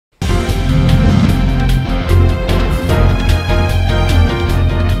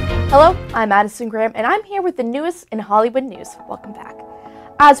Hello, I'm Madison Graham, and I'm here with the newest in Hollywood news. Welcome back.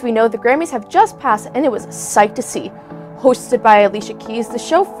 As we know, the Grammys have just passed, and it was a sight to see. Hosted by Alicia Keys, the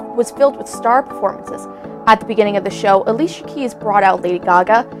show was filled with star performances. At the beginning of the show, Alicia Keys brought out Lady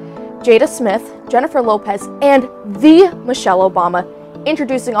Gaga, Jada Smith, Jennifer Lopez, and the Michelle Obama,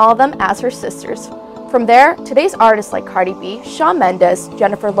 introducing all of them as her sisters. From there, today's artists like Cardi B, Shawn Mendes,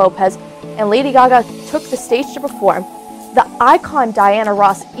 Jennifer Lopez, and Lady Gaga took the stage to perform. The icon Diana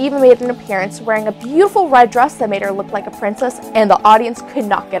Ross even made an appearance wearing a beautiful red dress that made her look like a princess, and the audience could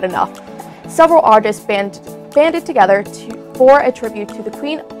not get enough. Several artists banded together for a tribute to the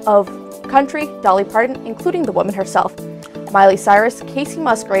Queen of Country, Dolly Parton, including the woman herself. Miley Cyrus, Kacey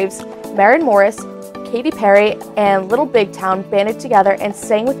Musgraves, Maren Morris, Katy Perry, and Little Big Town banded together and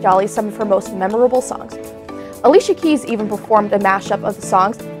sang with Dolly some of her most memorable songs. Alicia Keys even performed a mashup of the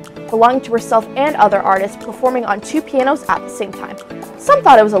songs belonging to herself and other artists, performing on two pianos at the same time. Some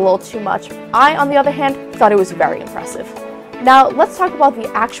thought it was a little too much. I, on the other hand, thought it was very impressive. Now, let's talk about the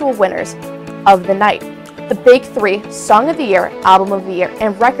actual winners of the night. The big three, Song of the Year, Album of the Year,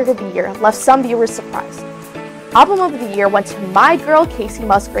 and Record of the Year, left some viewers surprised. Album of the Year went to my girl Kacey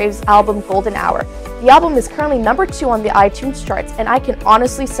Musgraves' album Golden Hour. The album is currently #2 on the iTunes charts, and I can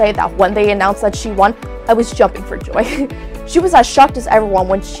honestly say that when they announced that she won, I was jumping for joy. She was as shocked as everyone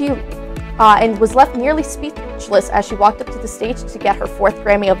when she and was left nearly speechless as she walked up to the stage to get her 4th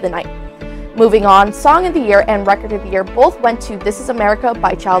Grammy of the night. Moving on, Song of the Year and Record of the Year both went to This Is America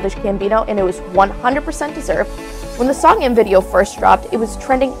by Childish Gambino, and it was 100% deserved. When the song and video first dropped, it was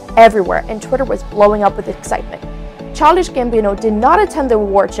trending everywhere, and Twitter was blowing up with excitement. Childish Gambino did not attend the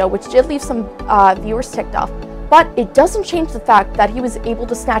award show, which did leave some viewers ticked off, but it doesn't change the fact that he was able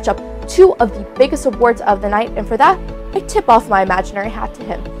to snatch up 2 of the biggest awards of the night, and for that, I tip off my imaginary hat to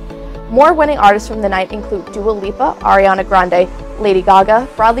him. More winning artists from the night include Dua Lipa, Ariana Grande, Lady Gaga,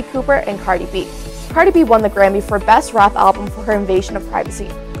 Bradley Cooper, and Cardi B. Cardi B won the Grammy for Best Rap Album for her Invasion of Privacy.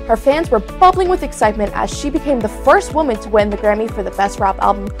 Her fans were bubbling with excitement as she became the first woman to win the Grammy for the Best Rap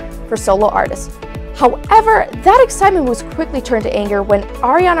Album for Solo Artist. However, that excitement was quickly turned to anger when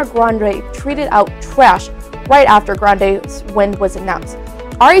Ariana Grande tweeted out trash right after Grande's win was announced.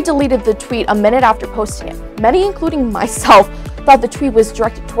 Ari deleted the tweet a minute after posting it. Many, including myself, thought the tweet was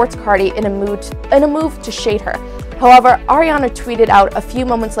directed towards Cardi in a move to shade her. However, Ariana tweeted out a few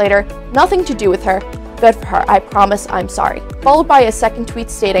moments later, "Nothing to do with her. Good for her. I promise I'm sorry." Followed by a second tweet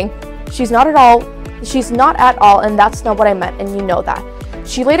stating, She's not at all, and that's not what I meant, and you know that."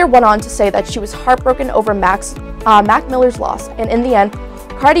 She later went on to say that she was heartbroken over Mac Miller's loss, and in the end,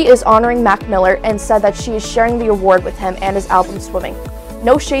 Cardi is honoring Mac Miller and said that she is sharing the award with him and his album Swimming.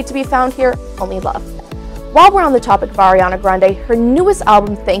 No shade to be found here, only love. While we're on the topic of Ariana Grande, her newest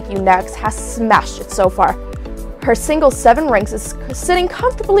album, Thank You Next, has smashed it so far. Her single 7 Rings is sitting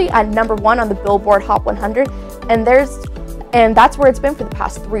comfortably at #1 on the Billboard Hot 100, and that's where it's been for the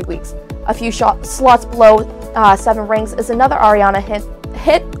past 3 weeks. A few slots below 7 Rings is another Ariana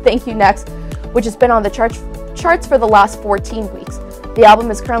hit, Thank You Next, which has been on the charts for the last 14 weeks. The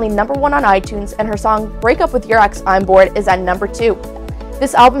album is currently #1 on iTunes, and her song Break Up With Your Ex, I'm Bored is at #2.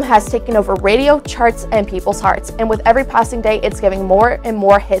 This album has taken over radio, charts, and people's hearts, and with every passing day, it's giving more and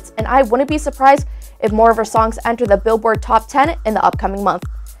more hits, and I wouldn't be surprised if more of her songs enter the Billboard Top 10 in the upcoming month.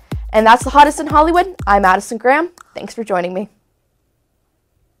 And that's the hottest in Hollywood. I'm Madison Graham. Thanks for joining me.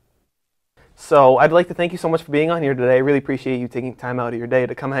 So I'd like to thank you so much for being on here today. I really appreciate you taking time out of your day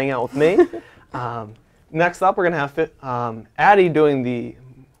to come hang out with me. Next up, we're going to have Addie doing the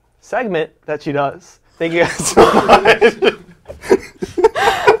segment that she does. Thank you guys so much.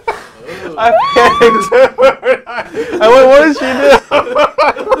 I panicked. I went, what did she do?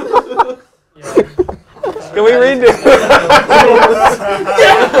 Can we redo?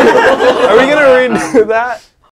 Are we going to redo that?